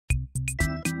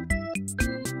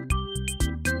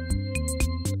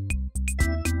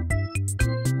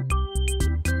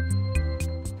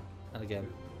And again.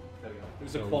 There we go. It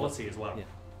was the quality as well. Yeah.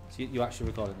 So you actually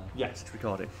recording that? Yes, it's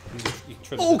recording.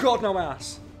 Oh God, no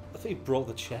ass! I thought you broke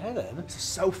the chair then. It's a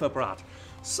sofa, Brad.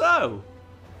 So,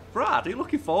 Brad, are you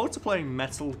looking forward to playing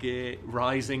Metal Gear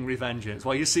Rising Revengeance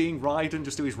while you're seeing Raiden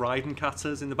just do his Raiden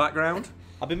katas in the background?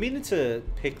 I've been meaning to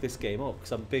pick this game up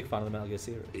because I'm a big fan of the Metal Gear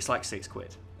series. It's like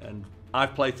 £6, and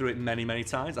I've played through it many, many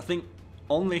times. I think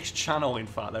on this channel, in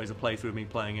fact, there is a playthrough of me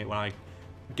playing it when I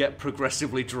get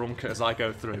progressively drunk as I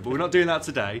go through. But we're not doing that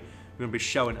today. We're going to be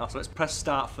showing it off. So let's press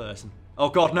start first. Oh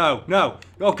God, no, no!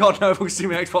 Oh God, no! We'll see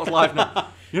me on Xbox Live now.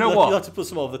 You know what? You'll have to put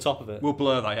some over the top of it. We'll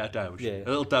blur that, yeah, Doge. Yeah. A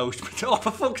little Doge. Oh,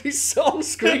 for fuck, he's on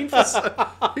screen for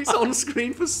he's on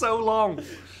screen for so long.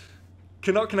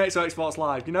 Cannot connect to Xbox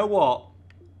Live. You know what?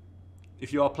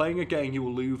 If you are playing a game, you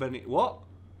will lose any... What?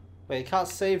 Wait, you can't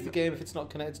save the game if it's not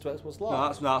connected to Xbox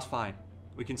Live? No, that's fine.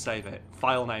 We can save it.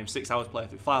 File name, 6 hours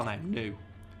playthrough. File name, new.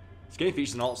 This game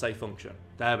features an alt-save function.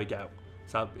 There we go.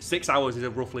 So 6 hours is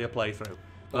roughly a playthrough.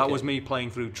 But that was me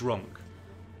playing through drunk.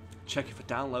 Checking for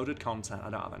downloaded content. I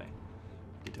don't have any.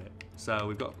 We do it.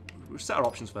 So we've set our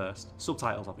options first.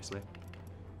 Subtitles, obviously.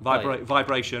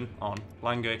 Vibration on.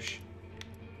 Language.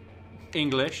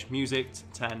 English. Music.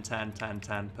 10, 10, 10,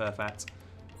 10. Perfect.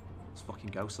 Let's fucking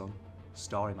go, son.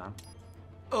 Story, man.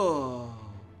 Oh.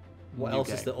 What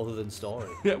else is there other than story?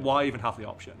 Yeah, why even have the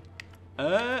option?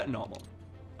 Normal.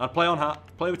 I'd play on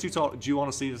play with tutorial. Do you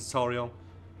want to see the tutorial?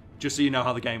 Just so you know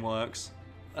how the game works.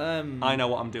 I know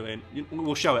what I'm doing.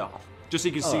 We'll show it off. Just so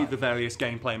you can see the various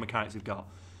gameplay mechanics we've got.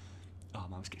 Oh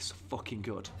man, this game's so fucking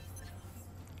good.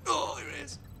 Oh, here it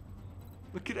is.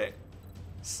 Look at it.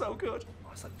 So good. Oh,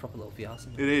 it's like proper little VR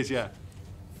simulator. It is, yeah.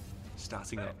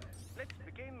 Starting up. Let's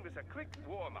begin with a quick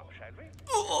warm-up, shall we?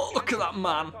 Oh, look at that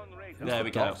man. There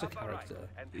we go. Doctor character.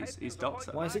 He's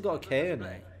Doctor. Why has it got a K in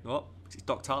it? What? It's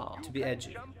Doctor. To be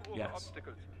edgy. Yes.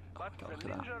 Oh, God,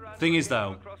 look at that. Thing is,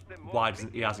 though, why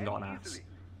doesn't he hasn't got an ass?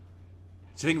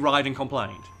 Do you think Raiden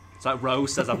complained? It's like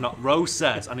Rose says Rose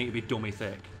says I need to be dummy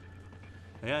thick.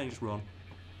 Yeah, you just run.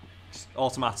 Just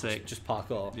automatic. Just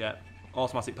parkour. Yeah,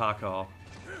 automatic parkour.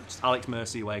 Just Alex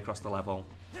Mercy your way across the level.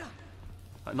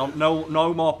 Like,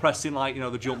 no more pressing like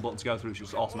the jump button to go through. It's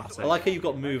just automatic. I like how you've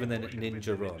got move and then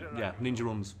ninja run. Yeah, ninja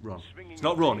runs run. It's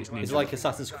not run. It's ninja. Is it like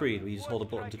Assassin's Creed where you just hold a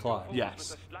button to climb?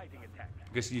 Yes.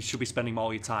 Because you should be spending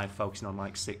all your time focusing on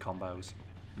like sick combos.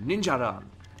 Ninja run.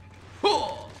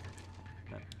 Oh!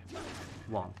 No.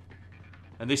 1.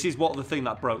 And this is the thing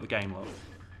that broke the game, look.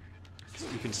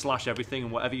 You can slash everything,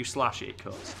 and whatever you slash it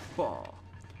cuts. Oh.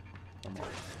 One more.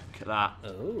 Look at that.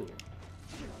 Oh.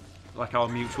 Like our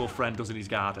mutual friend does in his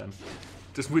garden.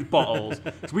 Just with bottles.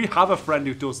 So we have a friend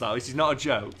who does that. This is not a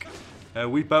joke.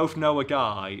 We both know a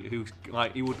guy who,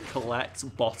 he would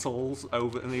collect bottles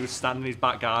and he would stand in his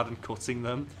back garden cutting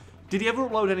them. Did he ever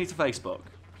upload any to Facebook?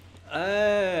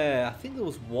 I think there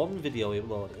was one video he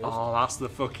uploaded. Oh, that's the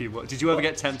fucking... Did you ever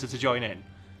get tempted to join in?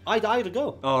 I'd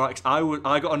go. Alright,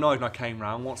 I got annoyed when I came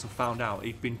round once and found out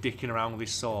he'd been dicking around with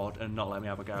his sword and not let me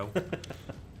have a go.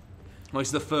 Well, this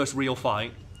is the first real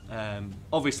fight.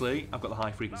 Obviously, I've got the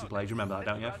high frequency blade. You remember that,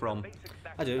 don't you? From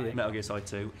I do, yeah. Metal Gear Solid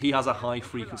 2. He has a high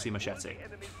frequency machete.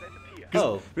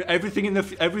 Oh. Everything in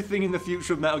the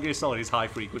future of Metal Gear Solid is high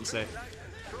frequency.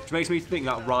 Which makes me think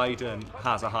that Raiden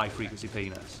has a high frequency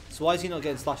penis. So why is he not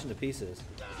getting slashed into pieces?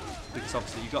 Because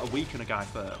obviously you've got to weaken a guy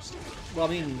first. Well, I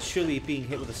mean, surely being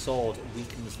hit with a sword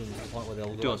weakens them to the point where they'll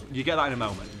go. It does. You get that in a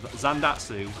moment.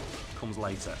 Zandatsu comes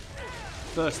later.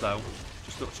 First though,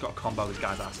 just got to combo this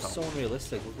guy's asshole. So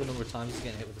unrealistic. Look the number of times he's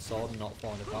getting hit with a sword and not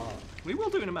falling apart. We will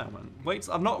do in a moment. Wait,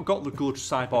 I've not got the good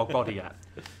cyborg body yet.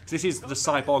 This is the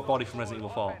cyborg body from Resident Evil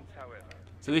 4.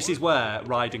 So this is where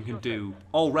Raiden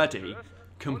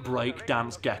can break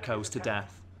dance geckos to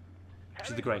death. Which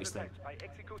is the greatest thing.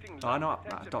 Oh, I know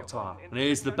Dr. R. And it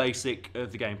is the basic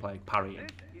of the gameplay, parrying.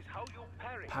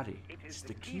 Parry is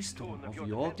the keystone of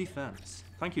your defense.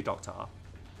 Thank you, Dr. R.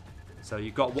 So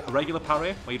you've got a regular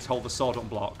parry, where you just hold the sword up and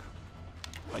block.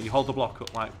 Like you hold the block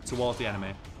up towards the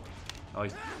enemy. Oh,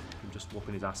 he's just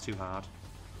whooping his ass too hard.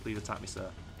 Please attack me, sir.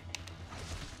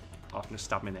 Oh, I'm going to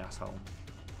stab me in the asshole.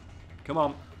 Come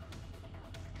on.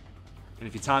 And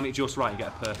if you time it just right, you get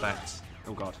a perfect...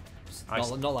 Oh, God.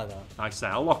 Not like that. I say,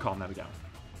 I'll lock on. There we go.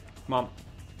 Come on.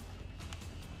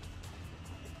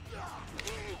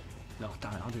 No,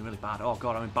 damn it. I'm doing really bad. Oh,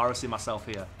 God. I'm embarrassing myself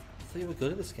here. I thought you were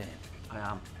good at this game. I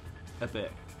am. A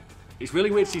bit. It's really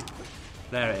weird.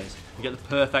 There it is. You get the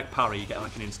perfect parry. You get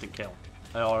like an instant kill.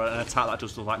 Or an attack that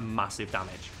just does like massive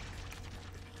damage.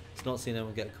 It's not seeing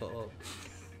anyone get cut up.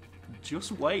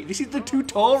 Just wait. This is the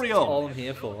tutorial. All I'm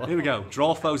here for. Here we go.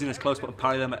 Draw foes in as close, but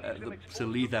parry them to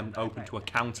leave them open to a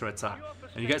counter attack.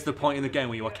 And you get to the point in the game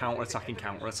where you are counter attacking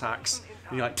counter attacks.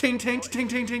 And you're like ting ting ting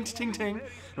ting ting ting ting.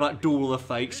 And like Duel of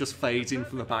Fates just fades in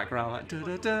from the background like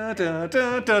da da da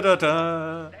da da da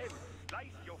da. Slice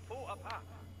your foe apart.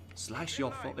 Slice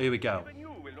your foot. Here we go. Even you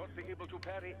will not be able to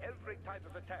parry every type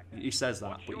of attack. He says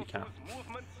that, but you can.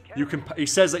 Movements You can. He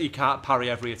says that you can't parry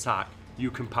every attack.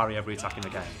 You can parry every attack in the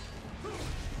game.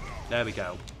 There we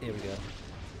go. Here we go.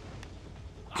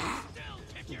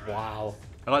 Wow.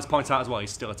 I'd like to point out as well, he's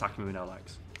still attacking me with no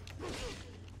legs.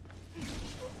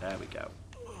 There we go.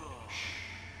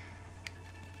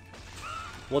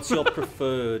 What's your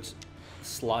preferred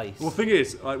slice? Well, the thing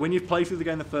is, like, when you play through the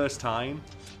game the first time,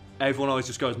 everyone always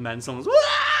just goes mental and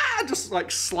just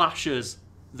like slashes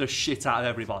the shit out of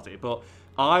everybody. But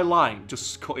I like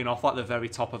just cutting off like the very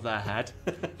top of their head,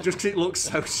 just 'cause it looks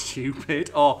so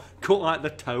stupid. Or cut like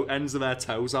the ends of their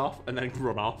toes off and then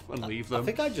run off and leave them. I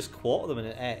think I just quarter them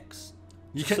in an X.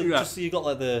 You So, can, just so you got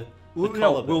like the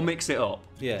no, we'll mix it up,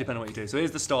 Yeah. depending on what you do. So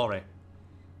here's the story.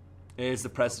 Here's the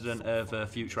president of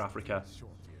Future Africa.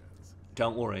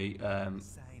 Don't worry,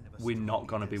 we're not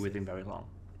going to be with him very long.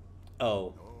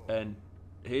 Oh. And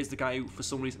here's the guy who, for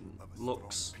some reason,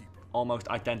 looks almost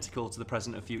identical to the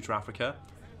president of Future Africa.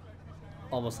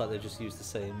 Almost like they just used the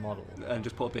same model. And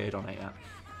just put a beard on it, yeah.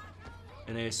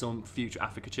 And here's some Future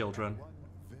Africa children.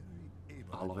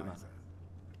 Oh, I love it, man.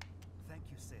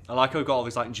 I like how we've got all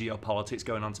this like geopolitics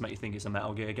going on to make you think it's a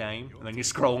Metal Gear game, and then you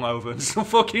scroll over and some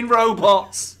fucking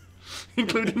robots,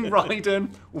 including Raiden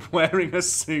wearing a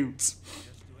suit.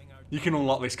 You can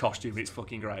unlock this costume; it's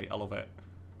fucking great. I love it.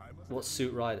 What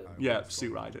suit rider? Yeah,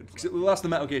 suit Raiden. 'Cause well, that's the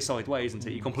Metal Gear Solid way, isn't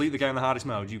it? You complete the game in the hardest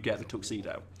mode, you get the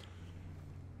tuxedo.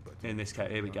 In this case,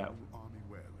 here we go.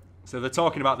 So they're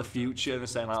talking about the future, and they're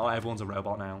saying like, oh, everyone's a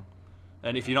robot now.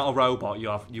 And if you're not a robot,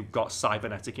 you've got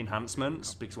cybernetic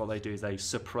enhancements, because what they do is they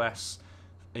suppress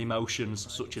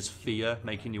emotions such as fear,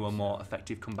 making you a more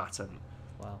effective combatant.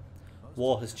 Wow.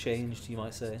 War has changed, you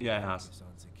might say. Yeah, it has.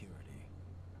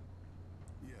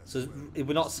 So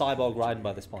we're not Cyborg Raiden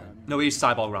by this point. No, he's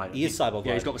Cyborg Raiden. He is Cyborg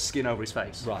Yeah, he's Raiden. got the skin over his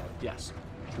face. Right. Yes.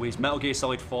 Well, he's Metal Gear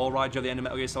Solid 4 Raiden. At the end of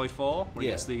Metal Gear Solid 4, where he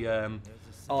Yeah. gets the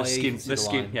Oh, yeah, you skin, can see the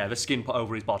line. yeah, the skin put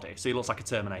over his body, so he looks like a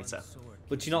Terminator.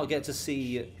 But do you not get to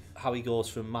see how he goes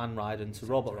from Man Raiden to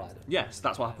Robot Raiden? Yes,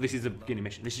 that's what. This is the beginning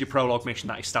mission. This is your prologue mission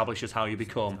that establishes how you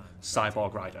become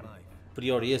Cyborg Raiden. But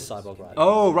he already is Cyborg Raiden.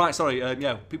 Oh, right, sorry.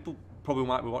 Yeah, people probably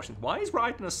might be watching. Why is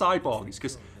Raiden a cyborg? It's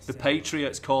because the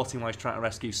Patriots caught him while he's trying to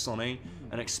rescue Sonny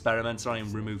and experimented on him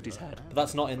and removed his head. But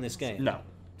that's not in this game. No.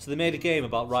 So they made a game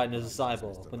about Raiden as a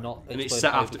cyborg, but not. And it's explained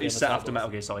set how he after became a cyborg. Metal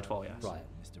Gear Solid 4, yes. Right.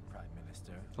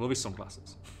 I love his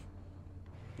sunglasses.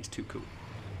 He's too cool.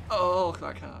 Oh, look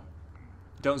at that car.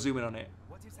 Don't zoom in on it.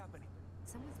 What is happening?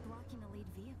 Someone's blocking the lead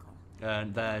vehicle.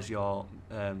 And there's your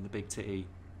the big titty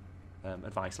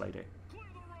advice lady.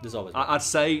 There's always. I'd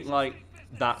say like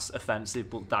that's offensive,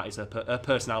 but that is her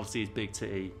personality is big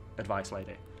titty advice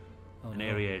lady. Oh, And no.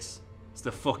 here he is. It's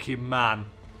the fucking man.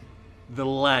 The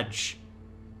ledge.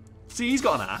 See, he's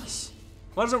got an ass.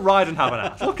 Why doesn't Raiden have an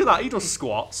ass? Look at that, he does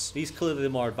squats. He's clearly the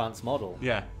more advanced model.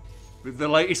 Yeah. The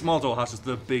latest model has just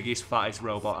the biggest, fattest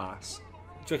robot ass.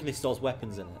 Do you reckon he stores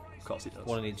weapons in it? Of course he does.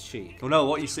 One in each cheek. Well, no,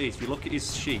 what you see is if you look at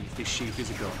his sheath is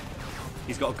a gun.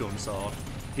 He's got a gun sword.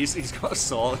 He's got a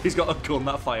sword. He's got a gun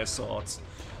that fires swords.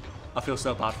 I feel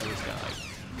so bad for this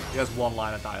guy. He has one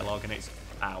line of dialogue and it's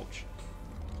ouch.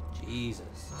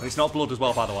 Jesus. And it's not blood as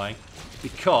well, by the way,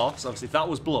 because obviously if that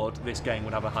was blood, this game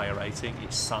would have a higher rating.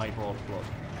 It's cyborg blood.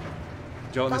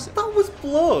 Do you know what this? That was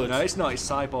blood. No, it's not. It's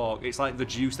cyborg. It's like the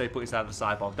juice they put inside the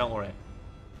cyborg. Don't worry.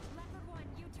 Leopard 1,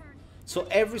 U-turn. So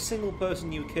every single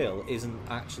person you kill isn't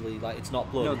actually like it's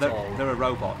not blood. No, it's all. they're a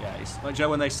robot. Yeah, it's like, do you know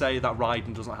when they say that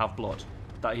Raiden doesn't have blood,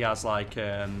 that he has like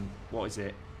what is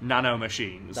it? Nano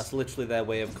machines. That's literally their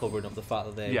way of covering up the fact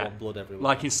that they yeah, want blood everywhere.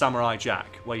 like in Samurai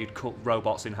Jack, where you'd cut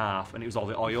robots in half and it was all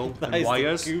the oil That and is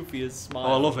wires. the goofiest smile.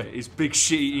 Oh, I love it. His big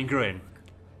shit-eating grin.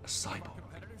 A cyborg.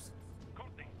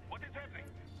 Courtney, what is happening?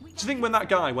 Do you think when that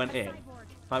guy went in,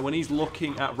 like when he's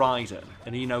looking at Raiden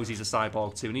and he knows he's a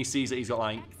cyborg too, and he sees that he's got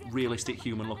like realistic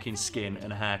human-looking skin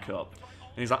and a haircut,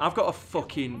 and he's like, I've got a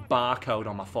fucking barcode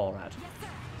on my forehead.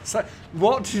 It's like,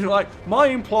 what do you like? My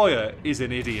employer is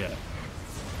an idiot.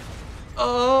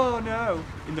 Oh no!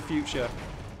 In the future.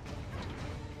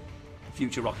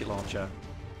 Future rocket launcher.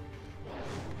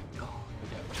 Oh,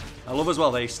 there we go. I love as well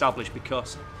they established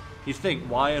because you think,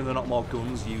 why are there not more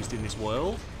guns used in this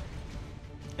world?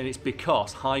 And it's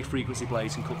because high frequency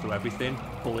blades can cut through everything,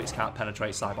 bullets can't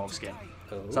penetrate cyborg skin.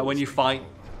 Oh. So when you fight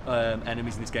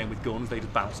enemies in this game with guns, they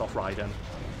just bounce off Raiden.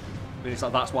 But it's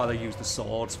like that's why they use the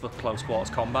swords for close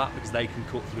quarters combat, because they can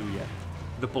cut through you.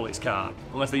 The bullets can't,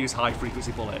 unless they use high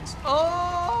frequency bullets.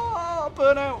 Oh,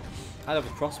 burnout! I'd have a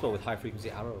crossbow with high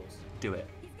frequency arrows. Do it.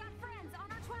 He's got friends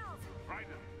on our 12.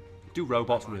 Do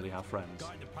robots really have friends?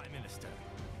 Guard the Prime Minister.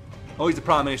 Oh, he's the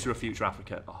Prime Minister of future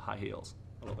Africa. Oh, high heels.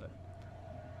 I love it.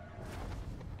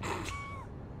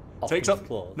 Takes his up.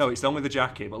 clothes. No, it's only the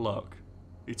jacket, but look.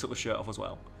 He took the shirt off as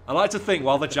well. I like to think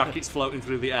while the jacket's floating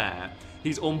through the air,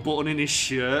 he's unbuttoning his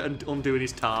shirt and undoing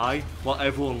his tie while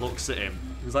everyone looks at him.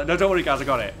 He's like, no, don't worry, guys, I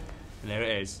got it. And there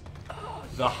it is.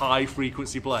 The high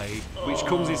frequency blade, which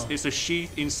comes in, it's a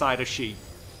sheath inside a sheath.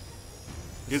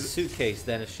 It's a suitcase,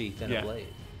 then a sheath, then Yeah. a blade.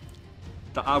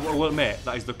 That, I will admit,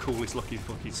 that is the coolest looking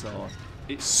fucking sword.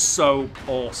 It's so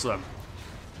awesome.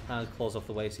 And it claws off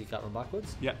the way so you can't run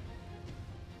backwards. Yeah.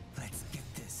 Let's get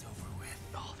this over with.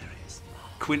 Oh, there it is.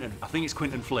 Quinton. I think it's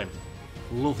Quinton Flynn.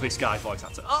 Love this guy voice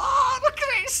actor. Oh, look at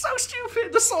it. It's so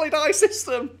stupid. The solid eye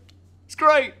system. It's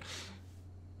great.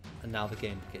 And now the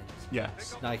game begins.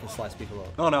 Yes. Now you can slice people up.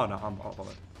 Oh, no, I'm not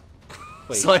bothered.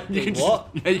 Wait, So you wait, can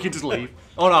what? Just, yeah, you can just leave.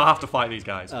 Oh, no, I have to fight these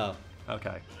guys. Oh,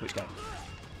 Okay. Which game?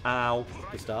 Ow.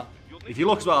 good start. If you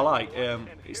look as well, I like,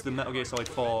 it's the Metal Gear Solid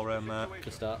 4,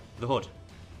 Good start. the hood.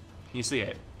 Can you see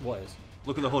it? What is?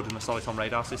 Look at the hood in the Soliton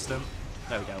radar system.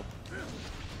 There we go.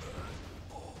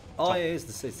 Oh, yeah, it's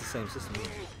the same system. Isn't it?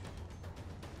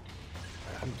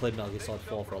 I haven't played Metal Gear Solid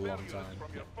 4 for a long time.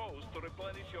 From your foes to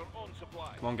replenish your own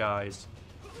supply. Come on, guys.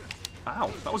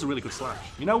 Ow, that was a really good slash.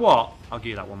 You know what? I'll give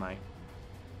you that one, mate.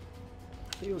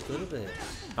 I thought you were good at this.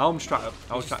 I was trying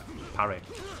to parry.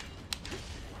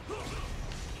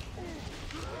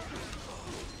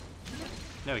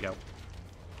 There we go.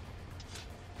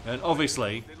 And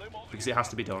obviously, because it has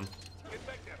to be done.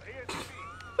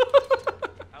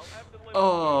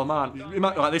 Oh man,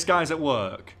 like this guy's at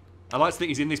work. I like to think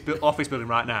he's in this office building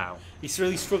right now. He's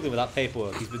really struggling with that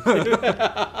paperwork he's been doing.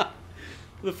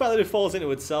 The fact that it falls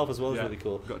into itself as well is Yeah, really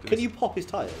cool. got to do Can this. you pop his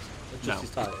tyres? Just No. his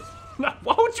tyres? No,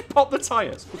 why would you pop the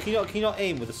tyres? Well, can you not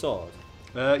aim with a sword?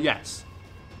 Yes.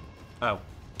 Oh.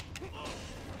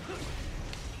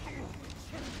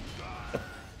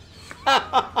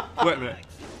 Wait a minute.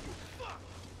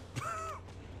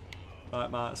 Right,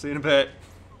 Matt, see you in a bit.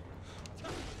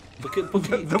 But can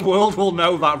The world will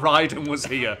know that Raiden was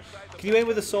here. you aim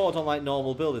with a sword on like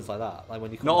normal buildings like that? Like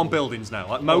when you come Not on to- buildings, no.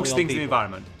 Like most on things in the people.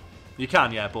 environment. You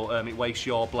can, yeah, but it wastes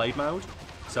your blade mode.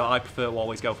 So I prefer to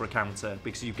always go for a counter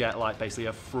because you get like basically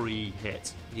a free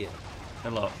hit. Yeah.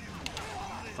 And look,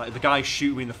 like the guy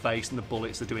shooting me in the face and the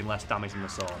bullets are doing less damage than the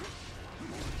sword.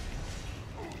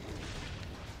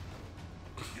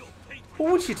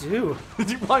 What would you do?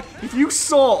 Like, if you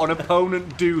saw an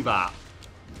opponent do that,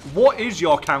 what is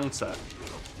your counter?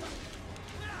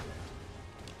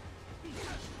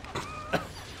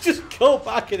 Just go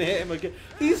back and hit him again.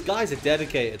 These guys are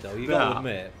dedicated though, you gotta Yeah.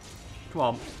 admit. Come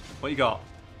on, what you got?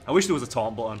 I wish there was a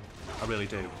taunt button. I really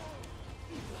do.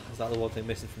 Is that the one thing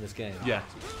missing from this game? Yeah.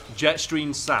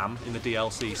 Jetstream Sam in the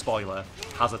DLC, spoiler,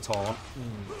 has a taunt.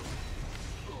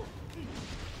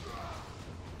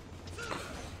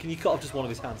 Can you cut off just one of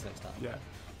his hands next time? Yeah.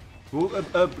 Well,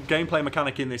 a gameplay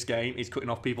mechanic in this game is cutting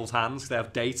off people's hands. They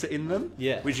have data in them,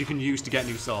 Yeah. which you can use to get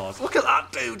new swords. Look at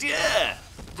that, dude! Yeah,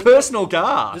 personal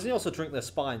guard. Doesn't he also drink their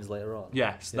spines later on?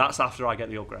 Yes, Yeah. that's after I get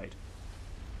the upgrade.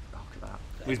 Oh, look at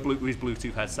that. With his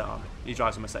Bluetooth headset on. He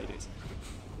drives a Mercedes.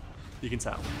 You can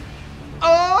tell.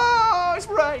 Oh, it's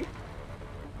Ray.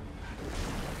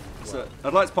 So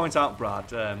I'd like to point out, Brad.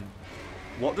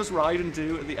 What does Raiden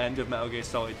do at the end of Metal Gear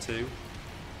Solid 2?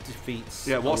 Defeats.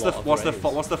 Yeah, a what's lot of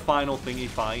Rays. what's the final thing he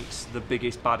fights? The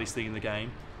biggest, baddest thing in the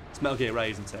game? It's Metal Gear Ray,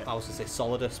 isn't it? I was gonna say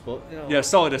Solidus, but you know. Yeah,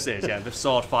 Solidus is, yeah, the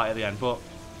sword fight at the end. But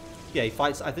Yeah, he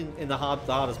fights. I think in the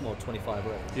hardest mode, 25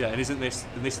 Rays. yeah, and isn't this?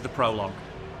 And this is the prologue.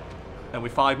 And we're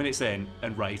 5 minutes in,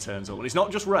 and Ray turns up. And it's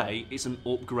not just Ray; it's an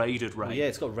upgraded Ray. Well, yeah,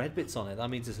 it's got red bits on it. That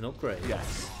means it's an upgrade.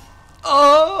 Yes.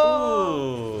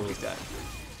 Oh! He's dead.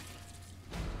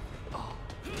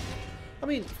 I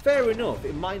mean, fair enough.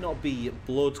 It might not be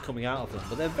blood coming out of them,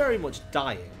 but they're very much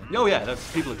dying. Oh yeah,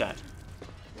 people are dead.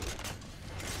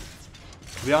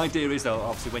 The idea is though,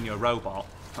 obviously, when you're a robot,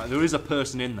 like, there is a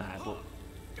person in there, but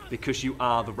because you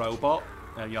are the robot,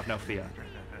 you have no fear,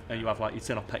 and you have like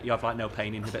you have like no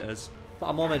pain inhibitors. But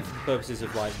I'm more meant for the purposes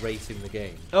of like rating the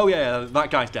game. Oh yeah,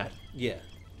 that guy's dead. Yeah.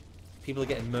 People are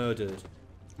getting murdered.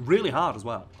 Really hard as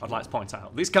well, I'd like to point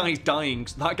out. This guy's dying,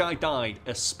 that guy died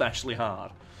especially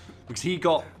hard. Because he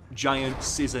got giant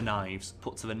scissor knives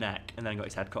put to the neck and then got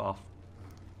his head cut off.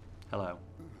 Hello.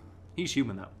 He's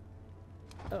human though.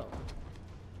 Oh.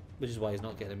 Which is why he's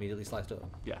not getting immediately sliced up.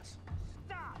 Yes.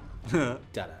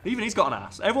 Dada. Even he's got an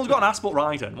ass. Everyone's got an ass but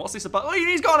Raiden. What's this about? Oh, even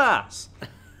he's got an ass! Look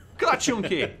at that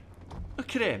chunky.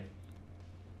 Look at him.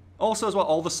 Also, as well,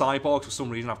 all the cyborgs for some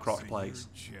reason have cross plates.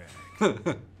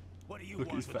 What do you Look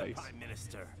at want his with the face. Prime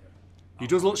Minister? He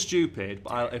does look stupid,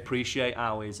 but I appreciate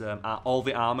how his all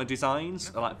the armor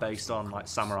designs are like based on like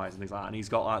samurais and things like that. And he's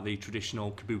got like the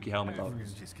traditional kabuki helmet look.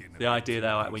 The idea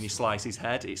there, like when you slice his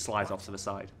head, it slides off to the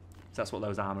side. So that's what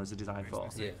those armors are designed for.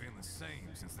 Yeah. Been the same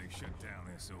since they shut down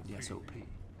SOP. The SOP.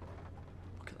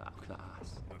 Look at that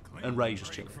ass. And Ray's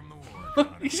just chilling. From the war,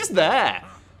 He's just there.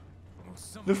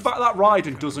 The fact that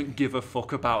Raiden doesn't give a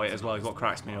fuck about it as well is what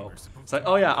cracks me up. It's like,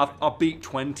 oh yeah, I've beat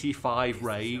 25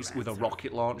 Rays with a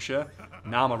rocket launcher.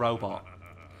 Now I'm a robot.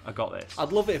 I got this.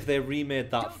 I'd love it if they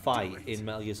remade that fight in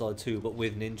Metal Gear Solid 2, but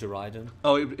with Ninja Raiden.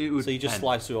 Oh, it would. So you just end.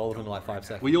 slice through all of them in like 5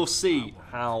 seconds. Well, you'll see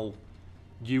how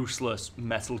useless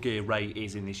Metal Gear Ray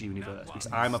is in this universe, because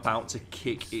I'm about to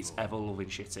kick its ever-loving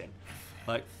shit in.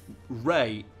 Like,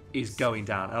 Ray is going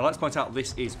down. And I'd like to point out,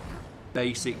 this is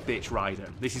basic bitch Raiden.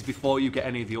 This is before you get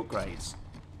any of the upgrades.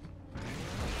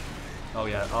 Oh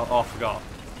yeah, I forgot.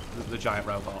 The giant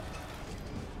robot.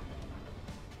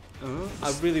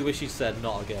 I really wish he said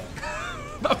not again.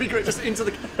 That'd be great, just into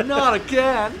the... Not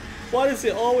again! Why does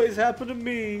it always happen to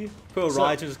me? Poor So-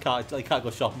 Raiden just can't go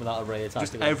shopping without a Ray attacking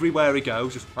Just him. everywhere he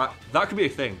goes, just... Right, that could be a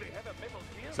thing.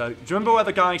 So, do you remember where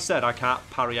the guy said, I can't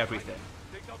parry everything?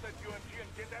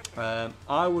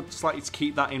 I would slightly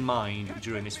keep that in mind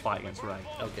during this fight against Ray.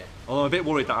 Okay. Although I'm a bit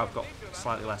worried that I've got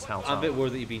slightly less health. I'm a bit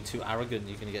worried that you're being too arrogant,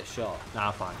 you're going to get shot.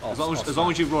 Nah, fine. Oh, As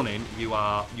long as you're running, you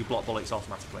block bullets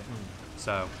automatically.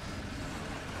 So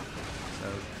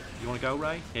you want to go,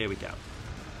 Ray? Here we go.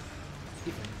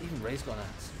 Even Ray's got an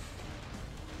axe.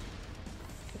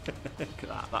 Look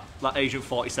at that Agent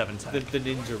 47 tech. The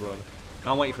ninja run.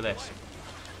 Can't wait for this.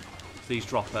 Please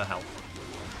drop her health.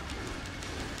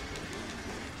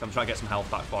 So I'm trying to get some health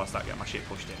back before I start getting my shit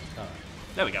pushed in. Alright.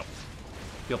 There we go.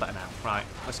 Feel better now. Right,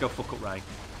 let's go fuck up Ray.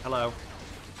 Hello.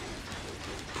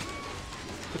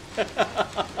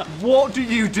 What do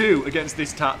you do against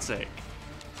this tactic?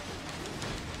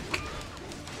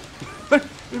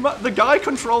 The guy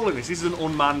controlling this is an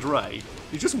unmanned Ray.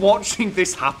 He's just watching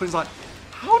this happen. He's like,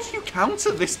 how do you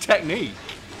counter this technique?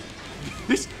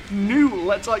 This new,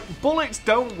 bullets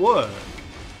don't work.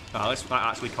 Oh, let's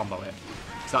actually combo it.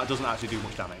 So that doesn't actually do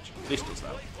much damage. This does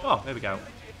though. Oh, there we go.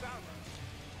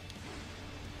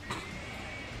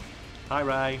 Hi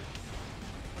Ray.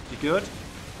 You good?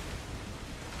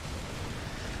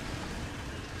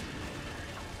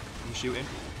 You shooting?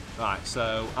 Right,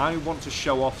 so I want to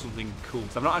show off something cool.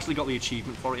 So I've not actually got the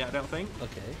achievement for it yet, I don't think.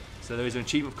 Okay. So there is an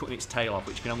achievement of cutting its tail off,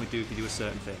 which you can only do if you do a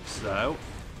certain thing. So,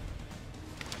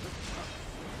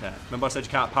 yeah. Remember I said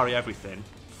you can't parry everything?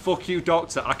 Fuck you,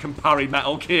 Doctor. I can parry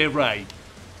Metal Gear Ray.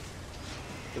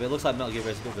 Yeah, but it looks like Metal Gear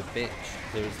Ray's a bit of a bitch.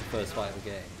 There is the first fight of the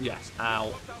game. Yes.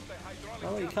 Ow.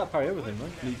 Oh, you can't parry everything,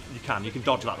 man. You can. You can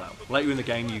dodge that though. Later in the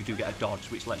game, you do get a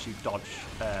dodge, which lets you dodge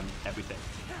everything.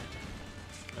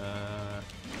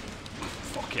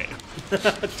 Fuck it.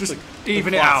 Just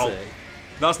even it out.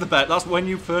 That's the bet. That's when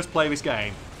you first play this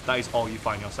game. That is all you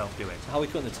find yourself doing. So how are we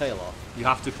cutting the tail off? You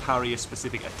have to parry a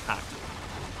specific attack,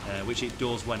 which it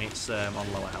does when it's on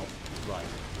lower health. Right.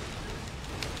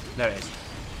 There it is.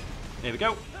 Here we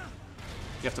go.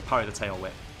 You have to parry the tail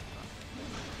whip.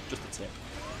 Just the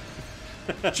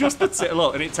tip. Just the tip.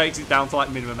 Look, and it takes it down to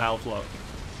like minimum health. Look.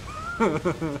 I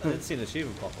didn't see an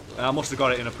achievement pop up though. I must have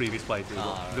got it in a previous playthrough.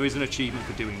 Right. There is an achievement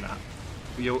for doing that.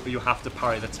 You have to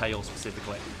parry the tail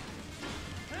specifically.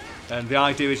 And the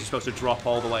idea is you're supposed to drop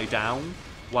all the way down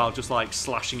while just like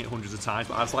slashing it hundreds of times,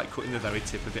 but I was like cutting the very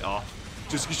tip of it off.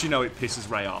 Just because you know it pisses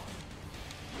Ray off.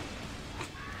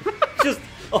 Just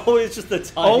always just the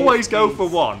tiny. Always go for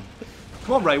one.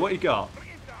 Come on, Ray, what you got?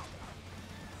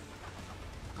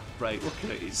 Ray, look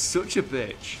at it. It's such a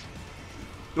bitch.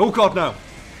 Oh god, no.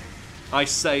 I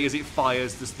say as it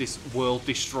fires this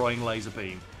world-destroying laser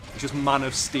beam. It's just Man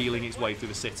of Stealing its way through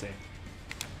the city.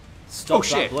 Stop Oh,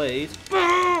 shit. that blade.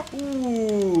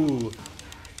 Ooh.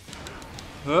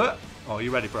 Oh, you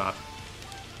ready, Brad?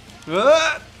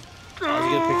 How's he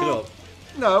gonna pick it up?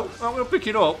 No, I'm gonna pick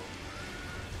it up.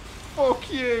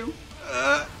 Fuck you.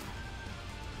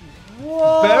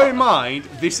 What? Bear in mind,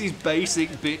 this is basic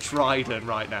bitch Raiden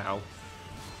right now.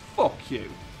 Fuck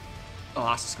you. Oh,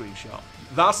 that's a screenshot.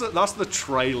 That's the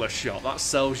trailer shot. That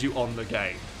sells you on the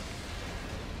game.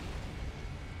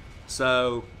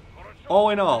 So,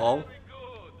 all in all,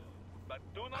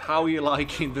 how are you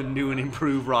liking the new and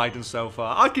improved Raiden so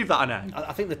far? I'd give that an A.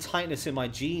 I think the tightness in my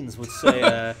jeans would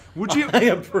say. Would you? I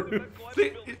approve.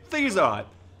 Thing is, alright.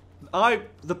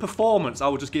 the performance I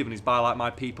was just given is by like my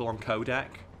people on Codec,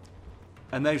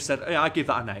 and they've said, yeah, I give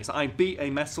that an A. So I beat a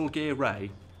Metal Gear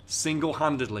Ray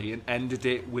single-handedly and ended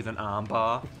it with an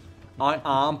armbar. I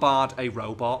armbarred a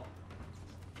robot,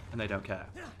 and they don't care.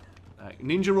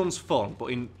 Ninja Run's fun, but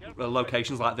in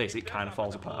locations like this, it kind of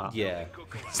falls apart. Yeah.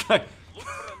 It's like,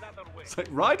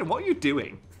 Raiden, what are you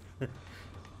doing?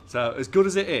 So, as good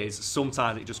as it is,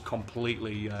 sometimes it just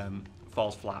completely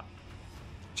falls flat,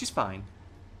 which is fine.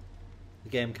 The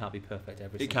game can't be perfect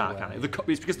every It single can't, way. can it?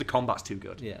 It's because the combat's too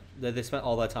good. Yeah, they spent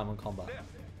all their time on combat.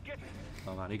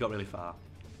 Oh man, he got really far.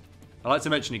 I like to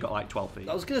mention he got like 12 feet.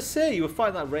 I was going to say, you were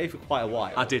fighting that Ray for quite a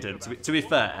while. I didn't. To be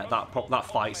fair, that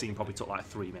fight scene probably took like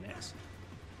 3 minutes.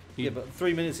 Yeah, but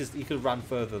 3 minutes, you could have ran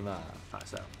further than that. Right,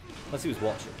 so, Unless he was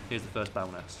watching. here's the first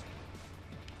bonus.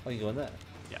 Oh, you go in there?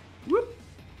 Yeah. Whoop.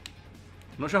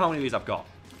 I'm not sure how many of these I've got.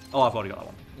 Oh, I've already got that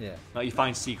one. Yeah. Now you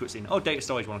find secrets in. Oh, data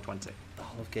storage 1 of 20. Oh,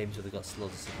 I love games where they've got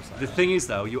loads of secrets like The that. thing is,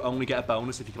 though, you only get a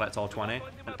bonus if you collect all 20,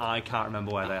 and I can't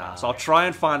remember where they are. So I'll try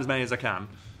and find as many as I can.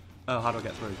 Oh, how do I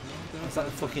get through? It's like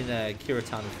the fucking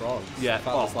Kiritani frogs. Yeah, In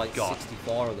fact, oh there's like God.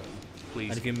 64 of them. Please.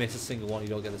 And if you miss a single one, you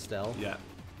don't get the stealth. Yeah. Are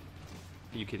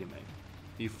you kidding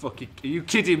me? Are you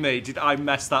kidding me? Did I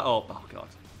mess that up? Oh, God.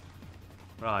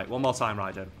 Right, one more time,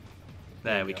 Raiden.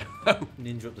 There we go.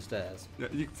 Ninja up the stairs.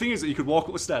 The thing is that you could walk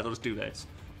up the stairs or just do this.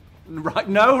 Right?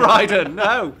 No, Raiden,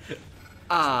 no.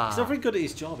 He's not very good at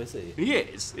his job, is he? He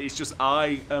is. It's just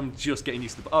I am just getting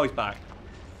used to the. Oh, he's back.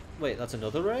 Wait, that's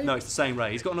another Ray? No, it's the same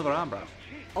Ray. He's got another arm, bro.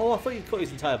 Oh, I thought you'd cut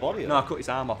his entire body off. No, I cut his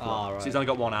arm off. Ah, So right. he's only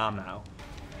got one arm now.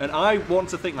 And I want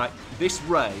to think like this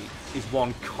Ray is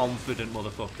one confident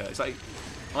motherfucker. It's like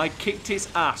I kicked his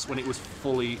ass when it was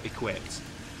fully equipped.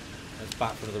 It's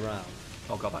back for another round.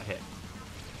 Oh god, that hit.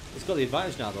 It's got the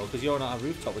advantage now, though, because you're not on a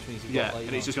rooftop, which means you've Yeah, got, like,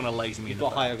 and it's just going to laser me in you've the got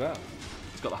back. higher ground.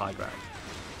 It's got the high ground.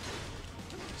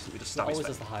 So we just It stab his always face.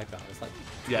 has the high ground. It's like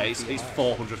Yeah, 20 it's feet high.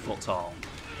 400 foot tall.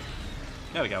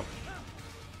 There we go.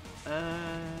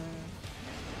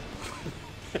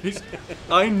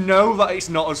 I know that it's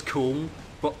not as cool,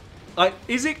 but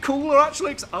is it cooler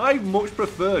actually? 'Cause I much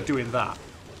prefer doing that.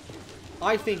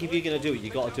 I think if you're going to do it,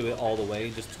 you've got to do it all the way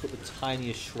and just cut the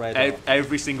tiniest shred off.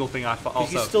 Every single thing I thought.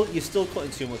 'Cause Also, you're still cutting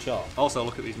too much off. also,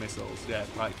 look at these missiles. Yeah,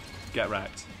 right. Get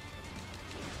wrecked.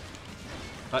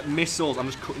 Like missiles, I'm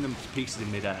just cutting them to pieces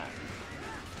in midair.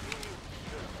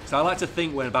 So I like to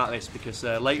think about this because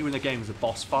later in the game there's a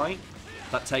boss fight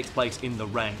that takes place in the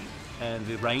rain, and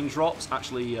the raindrops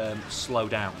actually slow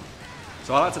down.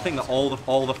 So I like to think that all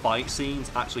the fight scenes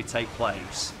actually take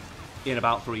place in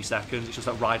about 3 seconds. It's just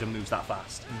that Raiden moves that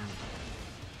fast.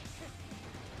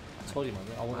 I told you, man.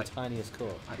 I want the tiniest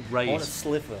cut. Ray's- I want a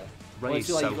sliver. I want Ray's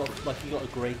to feel so- like you got a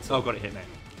grate. Oh god, it hit me.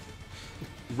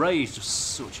 Ray's just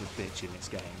such a bitch in this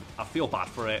game. I feel bad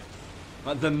for it.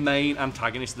 Like the main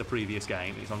antagonist of the previous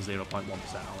game is on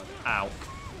 0.1%. Ow.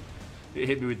 It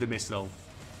hit me with the missile.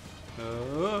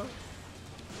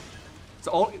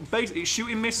 So basically, it's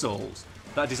shooting missiles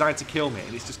that are designed to kill me,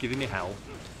 and it's just giving me health.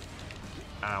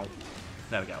 Ow.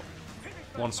 There we go.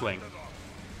 One swing.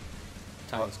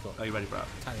 Tiniest cut. Are you ready, bro?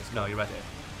 Tiniest No, you ready?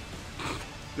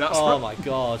 That's Oh right. my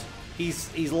god. He's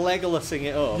Legolasing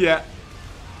it up. Yeah.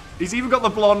 He's even got the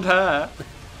blonde hair.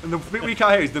 And the bit we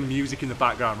can't hear is the music in the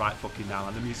background right fucking now,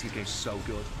 and the music is getting so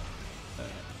good.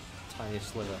 Tiniest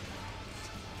sliver.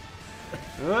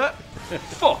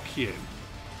 Fuck you.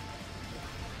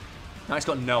 Now it's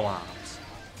got no arms.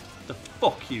 The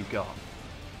fuck you got?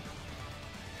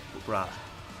 But Brad,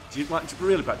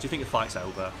 really, Brad, do you think the fight's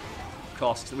over? Of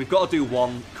course, we've got to do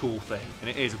one cool thing, and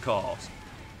it is, of course,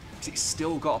 because it's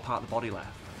still got a part of the body left.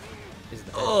 Is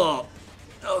the Oh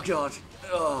god.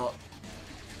 Oh.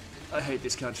 I hate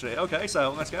this country. Okay,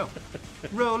 so let's go.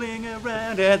 Rolling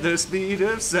around at the speed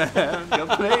of sound.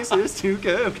 Got places to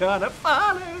go. Gonna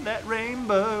follow that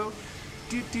rainbow.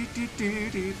 Do, do, do, do,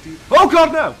 do, do. Oh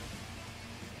god, no!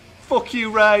 Fuck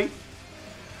you, Ray.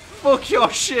 Fuck your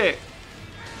shit.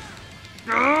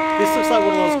 This looks like one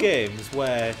of those games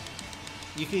where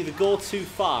you can either go too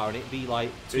far and it be like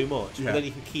too much, yeah. but then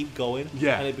you can keep going,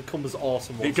 Yeah. and it becomes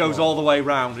awesome. It goes all the way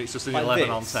round. It's just an like 11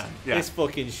 this. on 10. Yeah. This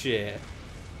fucking shit.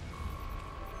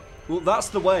 Well, that's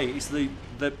the way. It's the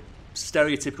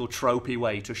stereotypical tropey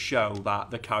way to show that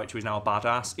the character is now a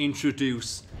badass.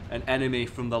 Introduce an enemy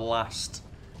from the last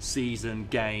season,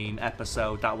 game,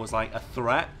 episode that was like a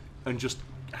threat, and just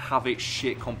have its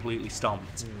shit completely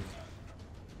stomped.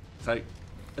 So,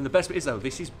 and the best bit is though,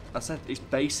 this is, I said, it's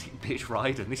basic bitch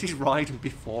Raiden. This is Raiden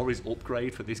before his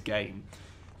upgrade for this game.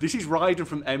 This is Raiden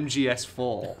from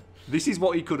MGS4. This is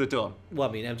what he could have done. Well,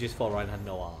 I mean, MGS4 Raiden had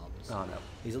no arms. Oh no.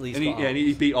 He's at least And got he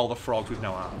arms. beat all the frogs with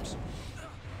no arms.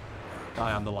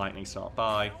 I am the lightning stop.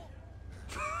 Bye.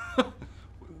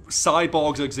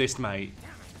 Cyborgs exist, mate.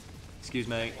 Excuse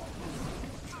me.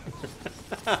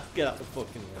 Get out the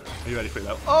fucking way. Are you ready for it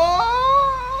though?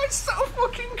 Oh, it's so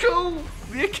fucking cool!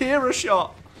 The Akira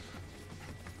shot.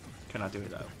 Can I do it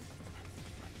though?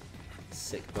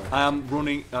 Sick boy. I am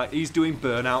running. He's doing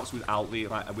burnouts without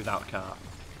without a car.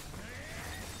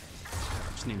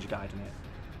 Just Ninja Gaiden it.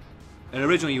 And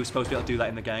originally you were supposed to be able to do that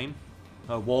in the game.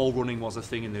 Wall running was a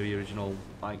thing in the original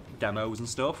like demos and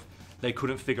stuff. They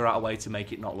couldn't figure out a way to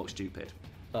make it not look stupid,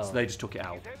 so they just took it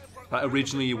out. Like,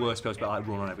 originally you were supposed to be like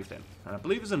run on everything, and I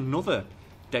believe there's another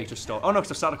data storage. Oh no,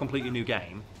 because I've started a completely new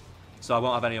game, so I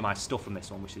won't have any of my stuff from this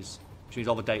one, which means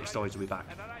all the data storage will be back.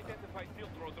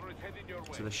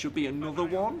 So there should be another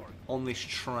one on this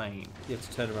train. You have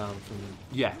to turn around from...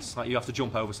 Yes, like you have to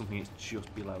jump over something that's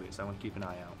just below it, so I want to keep an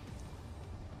eye out.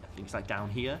 I think it's like down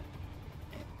here.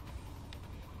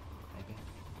 Maybe.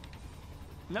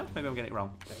 No, maybe I'm getting it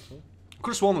wrong.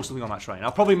 Could have sworn there was something on that train.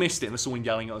 I've probably missed it and there's someone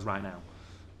yelling at us right now.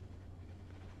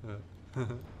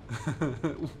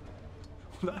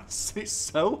 It's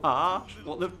so harsh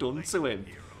what they've done to him.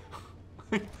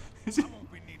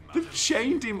 They've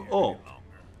chained him up.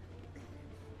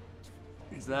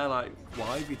 Is there like,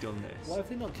 why have you done this? Why have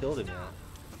they not killed him yet?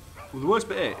 Well, the worst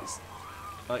bit is,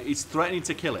 he's threatening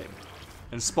to kill him,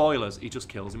 and spoilers, he just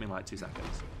kills him in like 2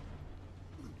 seconds.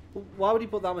 Well, why would he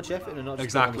put that much effort in and not just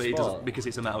Exactly, it it doesn't, because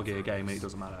it's a Metal Gear game and it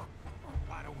doesn't matter.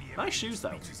 Nice shoes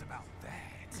though.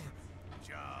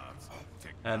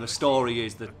 And the story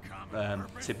is the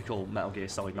typical Metal Gear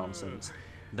Solid nonsense.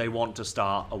 They want to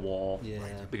start a war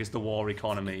because the war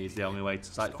economy is the only way to.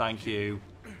 It's like, thank you,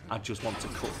 I just want to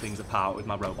cut things apart with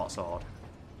my robot sword.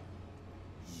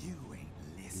 You ain't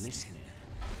listening.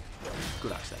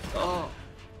 Good accent. Oh.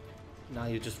 Now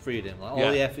you just freed him. Like, Yeah.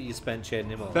 all the effort you spent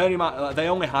chaining him up. Very much. They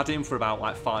only had him for about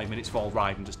like 5 minutes before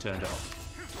Raiden just turned up.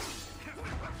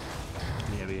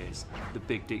 And here he is, the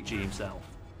big Dick G himself,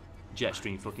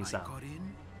 Jetstream fucking Sam.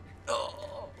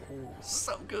 Oh,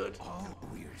 so good. All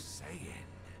we're saying.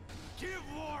 Give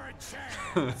War a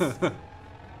chance.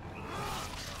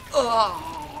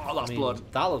 Oh, that's blood.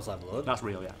 That looks like blood. That's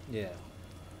real, yeah. Yeah.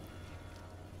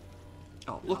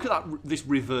 Oh, look at that! This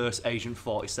reverse Agent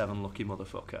 47 looking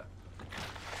motherfucker.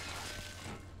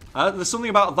 There's something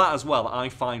about that as well that I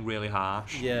find really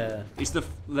harsh. Yeah. It's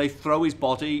they throw his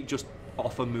body just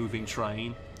off a moving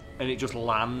train, and it just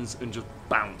lands and just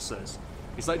bounces.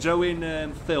 It's like, Joe,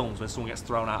 in films when someone gets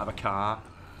thrown out of a car.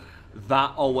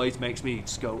 That always makes me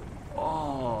just go,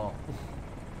 oh.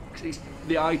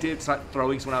 The idea of like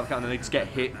throwing someone out of a car and then they just get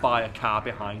hit by a car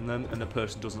behind them and the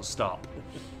person doesn't stop.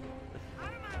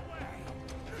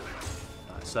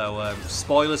 So,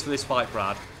 spoilers for this fight,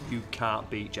 Brad. You can't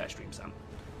beat Jetstream Sam.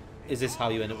 Is this how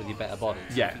you end up with your better body?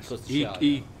 Yeah,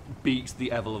 he beats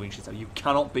the ever-loving shit out of you. You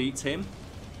cannot beat him.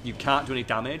 You can't do any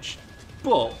damage.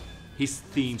 But his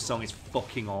theme song is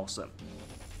fucking awesome.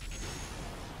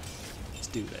 Let's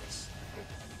do this.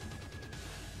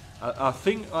 I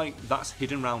think like that's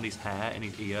hidden around his hair and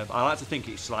his ear. I like to think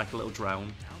it's like a little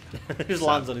drone. It just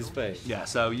lands on his face. Yeah,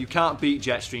 so you can't beat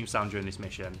Jetstream Sam during this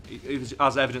mission.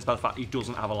 As evidenced by the fact he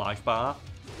doesn't have a life bar.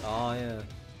 Oh, yeah.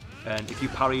 And if you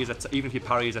parry his even if you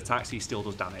parry his attacks, he still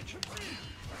does damage.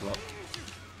 Look.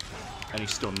 And he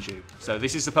stuns you. So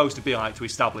this is supposed to be like to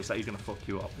establish that he's going to fuck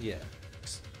you up. Yeah.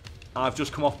 I've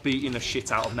just come off beating the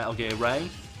shit out of Metal Gear Ray.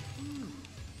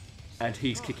 And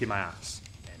he's kicking my ass.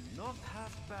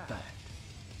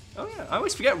 Oh yeah, I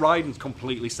always forget Raiden's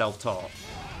completely self-taught.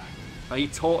 He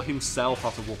taught himself how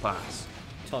to whoop ass.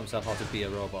 Taught himself how to be a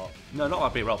robot. No, not how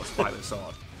to be a robot, fight with a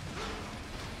sword.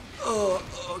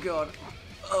 Oh god.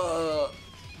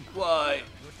 Why?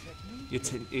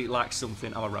 It lacks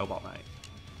something. I'm a robot, mate.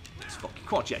 It's fucking...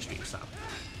 Come on, Jetstream Sam.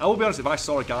 I will be honest, if I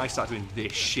saw a guy start doing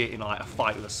this shit in like a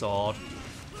fight with a sword...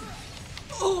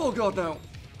 Oh god, no.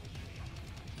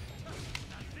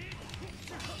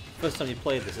 First time you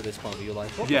played this at this point, you're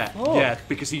like, what Yeah, the fuck? yeah,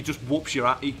 because he just whoops your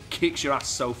ass, he kicks your ass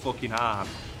so fucking hard.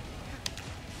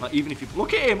 Like, even if you...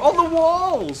 Look at him, on the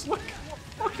walls! Look,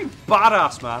 fucking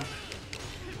badass, man.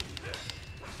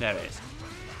 There it is.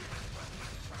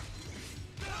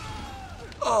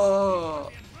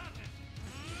 Oh!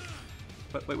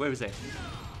 Wait, where is he?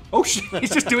 Oh shit,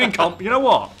 he's just doing comp... You know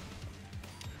what?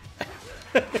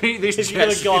 This You're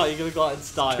gonna go out in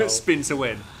style. spin to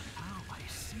win.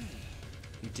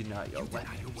 You deny your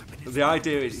weapon. The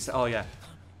idea is, oh yeah,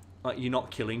 like you're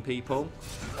not killing people.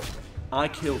 I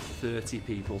killed 30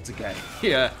 people to get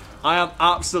here. I am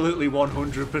absolutely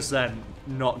 100%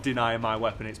 not denying my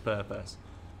weapon its purpose.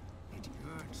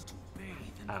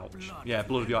 Ouch. Yeah,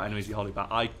 blood of your enemies you hold it back.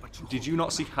 Did you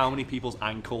not see how many people's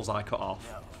ankles I cut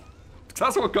off?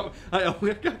 That's what got. I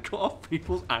only cut off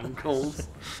people's ankles.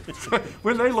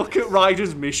 When they look at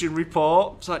Raiden's mission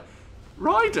report, it's like,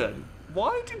 Raiden,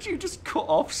 why did you just cut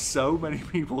off so many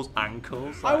people's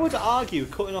ankles? Like, I would argue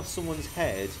cutting off someone's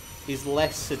head is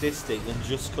less sadistic than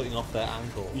just cutting off their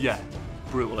ankle. yeah,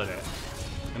 brutal in it.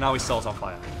 And now his soul's on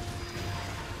fire.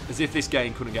 As if this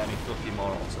game couldn't get any fucking more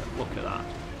awesome. Look at that.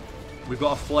 We've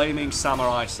got a flaming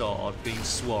samurai sword being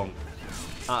swung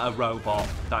at a robot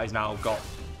that has now got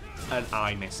an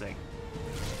eye missing.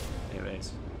 Here it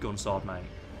is. Gun sword, mate.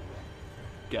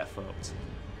 Get fucked.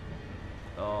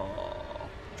 Oh,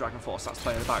 Dragon Force starts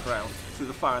playing in the background through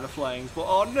the fire and the flames, but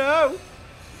oh no!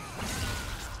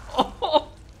 Oh,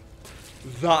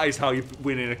 that is how you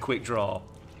win in a quick draw.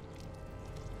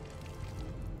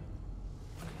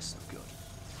 It's so good.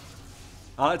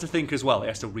 I like to think as well he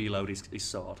has to reload his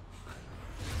sword.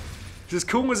 As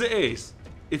cool as it is,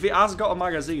 if it has got a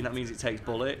magazine, that means it takes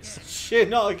bullets. Shit,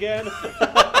 not again.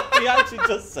 He actually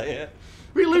does say it.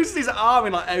 He loses his arm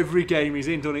in like every game he's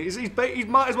in, doesn't he? He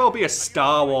might as well be a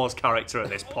Star Wars character at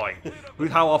this point,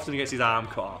 with how often he gets his arm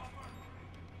cut off.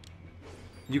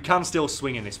 You can still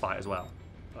swing in this fight as well.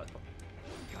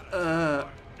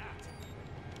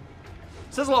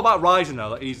 Says a lot about Raiden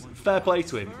though, that he's fair play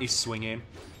to him, he's swinging.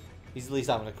 He's at least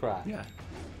having a crack. Yeah.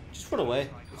 Just run away.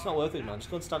 It's not worth it, man. Just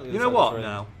go and stand at the You other know side of what? the ring.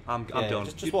 No, I'm Yeah, done.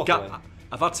 just walk away.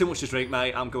 I've had too much to drink,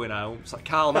 mate. I'm going home. It's like,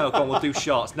 Karl, no, come on, we'll do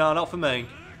shots. No, not for me. Do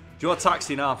you want a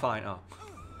taxi? No, fine. Oh.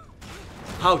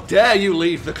 How dare you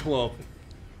leave the club?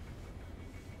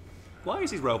 Why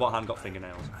has his robot hand got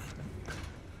fingernails?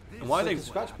 And why are So they he can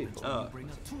scratch people. Oh, Bring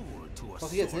a tool to a Well,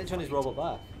 he gets an itch on his robot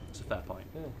back. it's a fair point.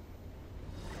 Yeah.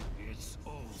 It's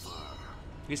over.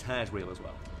 His hair's real as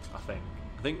well, I think.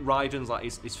 I think Raiden's like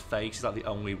his face is like the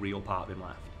only real part of him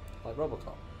left, Like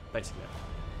Robocop. basically.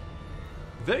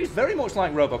 Very, very much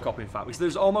like RoboCop, in fact, because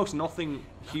there's almost nothing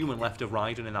human left of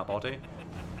Raiden in that body.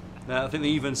 Now, I think they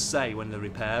even say when they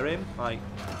repair him, like,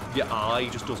 your eye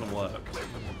just doesn't work.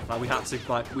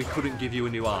 Like, we couldn't give you a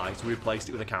new eye, so we replaced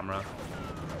it with a camera.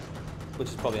 Which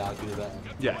is probably arguably better.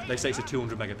 Yeah, they say it's a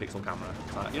 200 megapixel camera.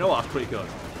 You know what? That's pretty good.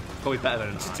 Probably better than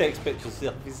an He eye. takes pictures.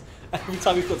 Every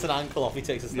time he puts an ankle off, he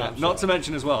takes a Yeah, snapshot. not to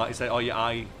mention as well, like you say, oh, your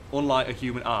eye, unlike a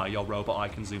human eye, your robot eye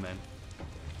can zoom in,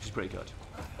 which is pretty good.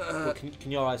 Well,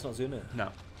 can your eyes not zoom in? No,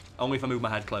 only if I move my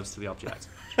head close to the object.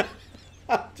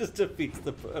 Just defeats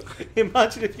the purpose.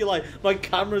 Imagine if you're like, my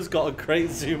camera's got a great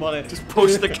zoom on it.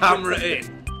 Push the camera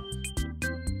in.